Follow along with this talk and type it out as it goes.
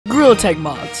Militech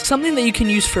mods, something that you can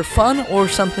use for fun or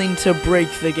something to break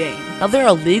the game. Now there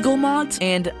are legal mods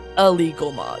and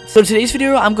illegal mods. So in today's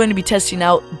video, I'm going to be testing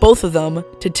out both of them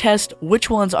to test which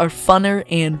ones are funner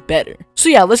and better. So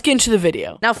yeah, let's get into the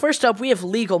video. Now first up, we have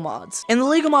legal mods. And the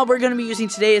legal mod we're going to be using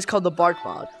today is called the Bark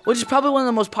mod, which is probably one of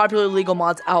the most popular legal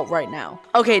mods out right now.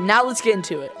 Okay, now let's get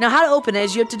into it. Now how to open it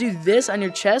is you have to do this on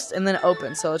your chest and then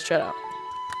open. So let's try it out.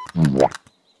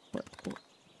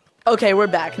 Okay, we're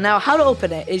back. Now how to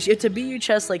open it is you have to beat your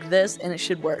chest like this and it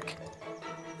should work.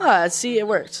 Ah, see, it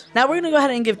worked. Now we're gonna go ahead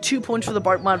and give 2 points for the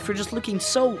Bark mod for just looking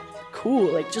so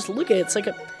cool. Like, just look at it.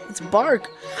 It's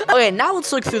bark. Okay, now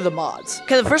let's look through the mods.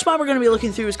 Okay, the first mod we're gonna be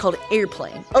looking through is called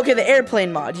Airplane. Okay, the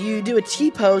Airplane mod. You do a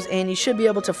T-pose and you should be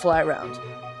able to fly around.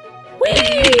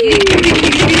 Whee!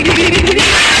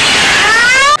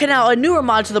 Okay, now a newer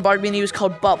mod to the Bark menu is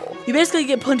called Bubble. You basically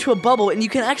get put into a bubble and you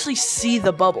can actually see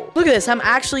the bubble. Look at this, I'm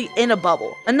actually in a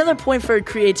bubble. Another point for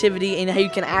creativity and how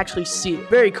you can actually see it.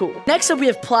 Very cool. Next up we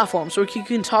have platforms where you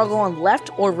can toggle on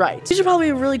left or right. These are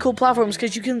probably really cool platforms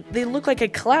because they look like a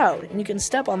cloud and you can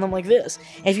step on them like this.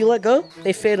 And if you let go,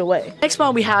 they fade away. Next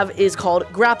mod we have is called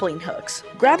grappling hooks.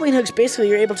 Grappling hooks, basically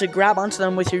you're able to grab onto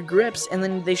them with your grips and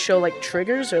then they show like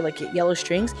triggers or like yellow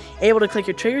strings. You're able to click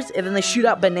your triggers and then they shoot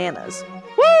out bananas.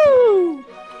 Woo!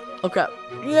 Oh crap.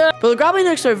 Yeah. But the grappling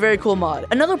hooks are a very cool mod.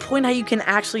 Another point how you can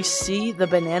actually see the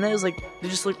banana is like they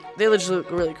just look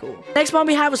really cool. Next mod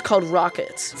we have is called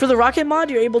rockets. For the rocket mod,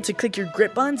 you're able to click your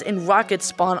grip buttons and rockets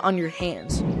spawn on your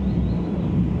hands.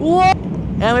 Whoa!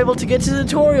 And I'm able to get to the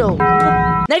tutorial.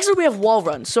 Next up we have wall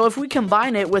run. So if we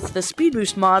combine it with the speed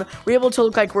boost mod, we're able to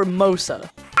look like we're Mosa.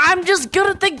 I'm just good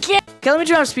at the game. Okay, let me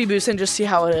try out speed boost and just see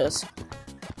how it is.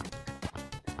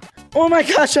 Oh my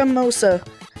gosh, I'm Mosa.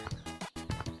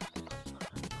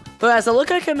 But guys, I look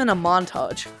like I'm in a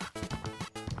montage.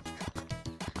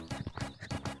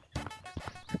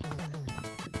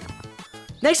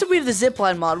 Next up we have the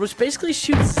zipline mod, which basically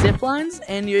shoots zip lines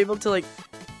and you're able to like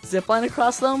zipline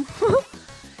across them.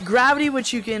 Gravity,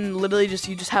 which you can literally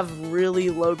you just have really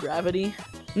low gravity.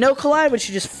 No collide, which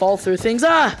you just fall through things.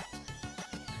 Ah!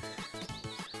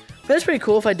 But that's pretty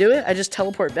cool. If I do it, I just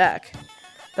teleport back.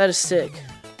 That is sick.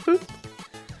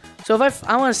 So if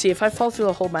I want to see if I fall through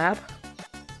the whole map,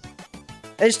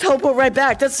 I just teleport right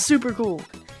back. That's super cool.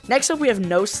 Next up we have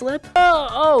no slip.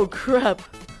 Oh crap.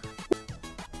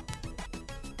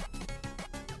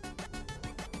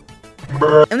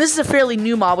 And this is a fairly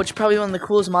new mod, which is probably one of the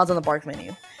coolest mods on the Bark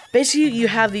menu. Basically you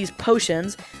have these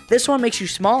potions. This one makes you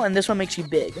small and this one makes you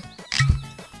big.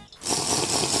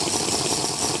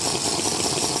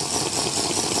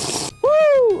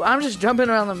 Woo! I'm just jumping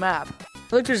around the map.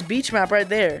 Look, there's beach map right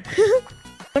there.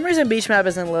 For some reason beach map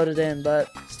isn't loaded in, but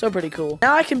still pretty cool.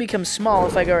 Now I can become small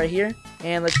if I go right here.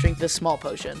 And let's drink this small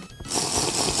potion.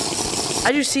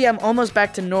 As you see, I'm almost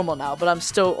back to normal now, but I'm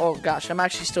still, oh gosh, I'm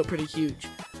actually still pretty huge.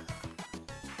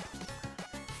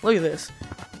 Look at this.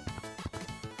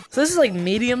 So this is like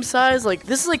medium size. Like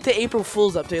this is like the April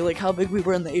Fool's update, like how big we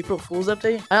were in the April Fool's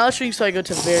update. I'll show you so I go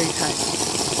to very tiny.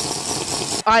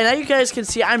 Alright, now you guys can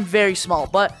see I'm very small,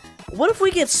 but what if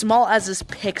we get small as this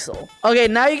pixel? Okay,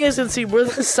 now you guys can see we're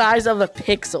the size of the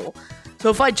pixel. So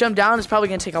if I jump down, it's probably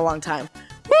gonna take a long time.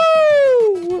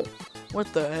 Woo! What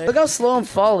the heck? Look how slow I'm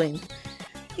falling.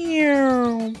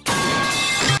 Oh,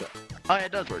 yeah,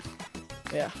 it does work.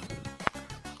 Yeah.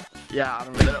 Yeah, I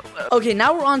don't know. Okay,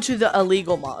 now we're on to the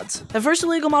illegal mods. The first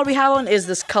illegal mod we have on is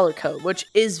this color code, which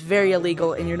is very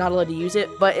illegal and you're not allowed to use it,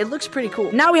 but it looks pretty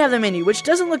cool. Now we have the menu, which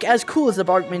doesn't look as cool as the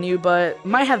Bark menu, but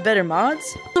might have better mods.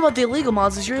 What's about the illegal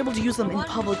mods is you're able to use them in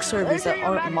public servers that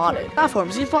aren't modded.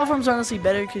 Platforms. These platforms are honestly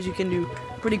better because you can do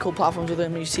pretty cool platforms with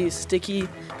them. You see sticky,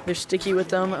 they're sticky with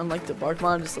them, unlike the Bark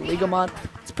mod, it's the legal mod.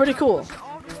 It's pretty cool.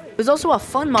 There's also a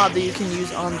fun mod that you can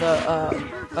use on the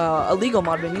illegal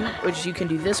mod menu, which you can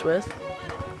do this with.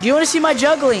 Do you want to see my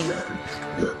juggling?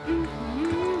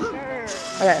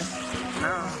 Okay.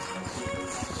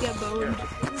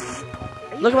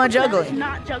 Look at my juggling.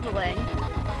 Not juggling.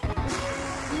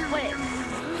 Wait.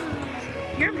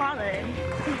 You're modding.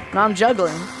 No, I'm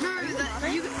juggling.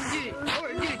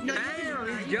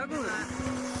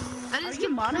 I just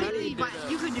get modding, but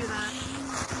you could do that.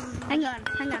 Hang on,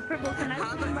 Purple, can I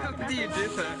How the fuck do you do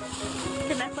that?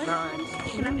 Can I play?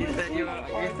 You said you're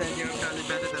probably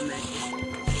better than me.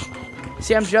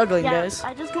 See, I'm juggling, Yeah, guys.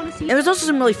 I just want to see. And there's also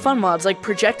some really fun mods, like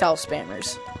projectile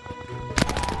spammers.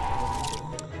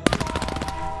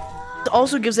 It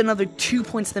also gives another 2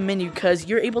 points to the menu, because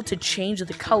you're able to change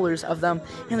the colors of them,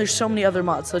 and there's so many other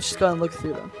mods, so let's just go ahead and look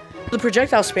through them. The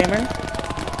projectile spammer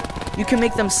you can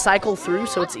make them cycle through,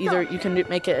 so it's either you can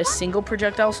make it a single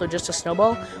projectile, so just a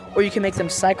snowball, or you can make them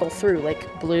cycle through,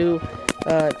 like blue,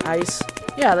 ice.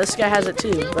 Yeah, this guy has it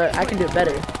too, but I can do it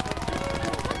better.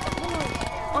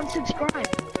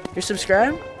 Unsubscribe. You're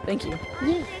subscribed? Thank you.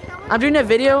 Yeah. I'm doing a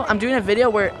video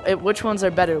where which ones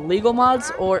are better, legal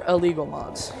mods or illegal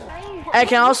mods. I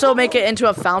can also make it into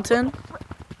a fountain.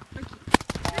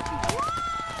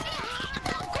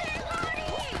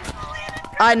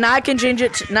 Now I can change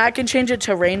it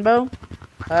to rainbow.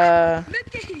 Where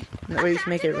you can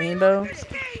make it rainbow.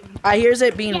 Here's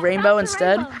it being rainbow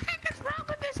instead.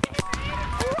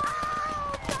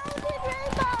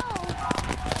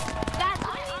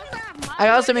 I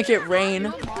can also make it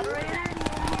rain.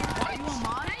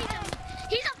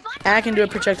 And I can do a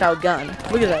projectile gun.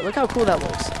 Look at that. Look how cool that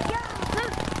looks.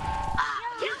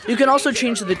 You can also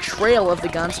change the trail of the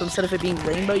gun. So instead of it being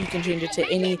rainbow, you can change it to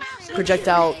any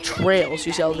projectile trail. So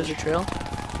you see how there's a trail?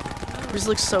 This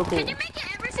looks so cool.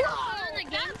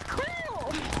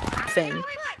 Thing.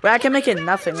 But I can make it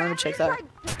nothing. Let me check that.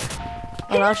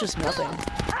 Oh, no, it's just nothing.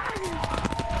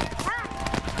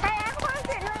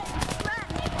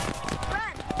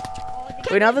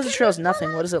 Wait, now that the trail is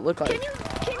nothing, what does it look like?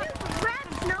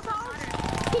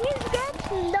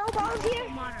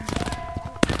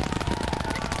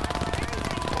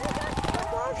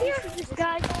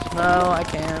 No, I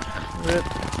can't. Rip.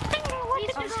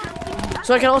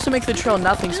 So I can also make the trail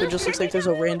nothing, so it just looks like there's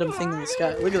a random thing in the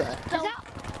sky. Look at that.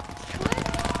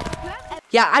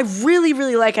 Yeah, I really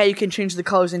like how you can change the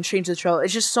colors and change the trail.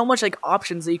 It's just so much like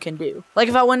options that you can do. Like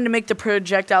if I wanted to make the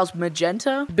projectiles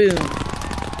magenta, boom.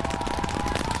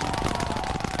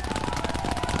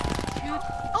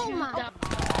 Oh my God.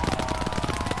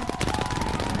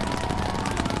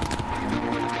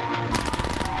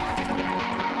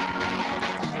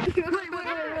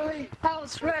 Wait.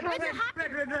 House, red.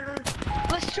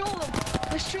 Let's troll him.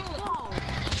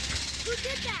 Who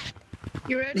did that?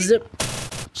 You ready? Zip.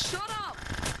 Shut up.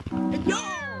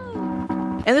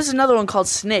 And this is another one called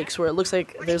Snakes, where it looks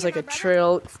like there's like a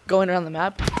trail going around the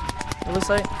map. It looks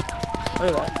like.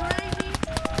 Look at that.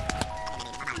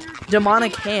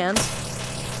 Demonic hands.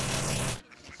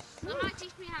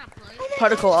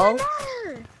 Particle all.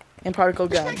 And particle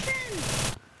gun.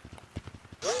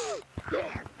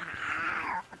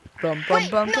 Bum bum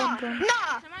bum bum bum.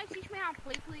 Somebody teach me how to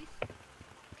play, please.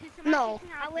 No.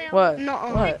 What? No.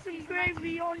 What?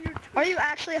 Are you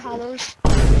actually Hollows?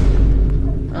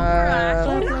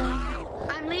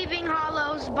 I'm leaving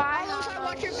Hollows. Bye, Hollows. I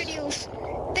watch your videos.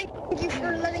 Thank you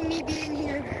for letting me be in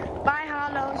here. Bye,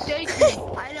 Hollows.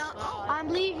 I know. I'm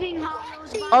leaving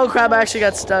Hollows. Bye. Oh crap! I actually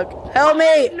got stuck. Help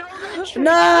me!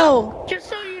 No! Just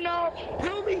so you know,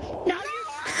 help me. Now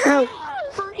Help!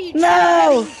 for each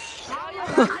No!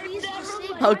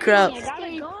 Oh crap!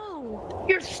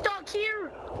 You're stuck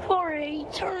here for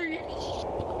eternity.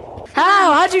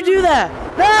 How? How'd you do that?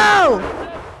 No!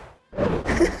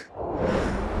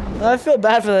 I feel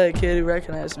bad for that kid who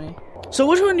recognized me. So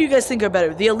which one do you guys think are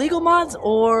better, the illegal mods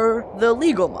or the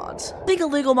legal mods? I think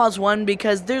illegal mods won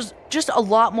because there's just a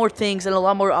lot more things and a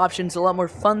lot more options, a lot more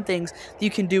fun things that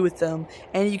you can do with them,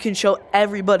 and you can show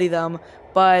everybody them,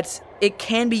 but it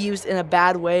can be used in a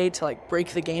bad way to like break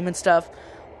the game and stuff.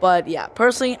 But yeah,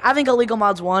 personally, I think illegal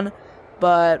mods won.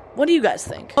 But what do you guys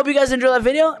think? Hope you guys enjoyed that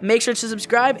video. Make sure to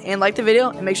subscribe and like the video,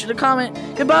 and make sure to comment.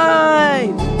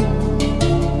 Goodbye!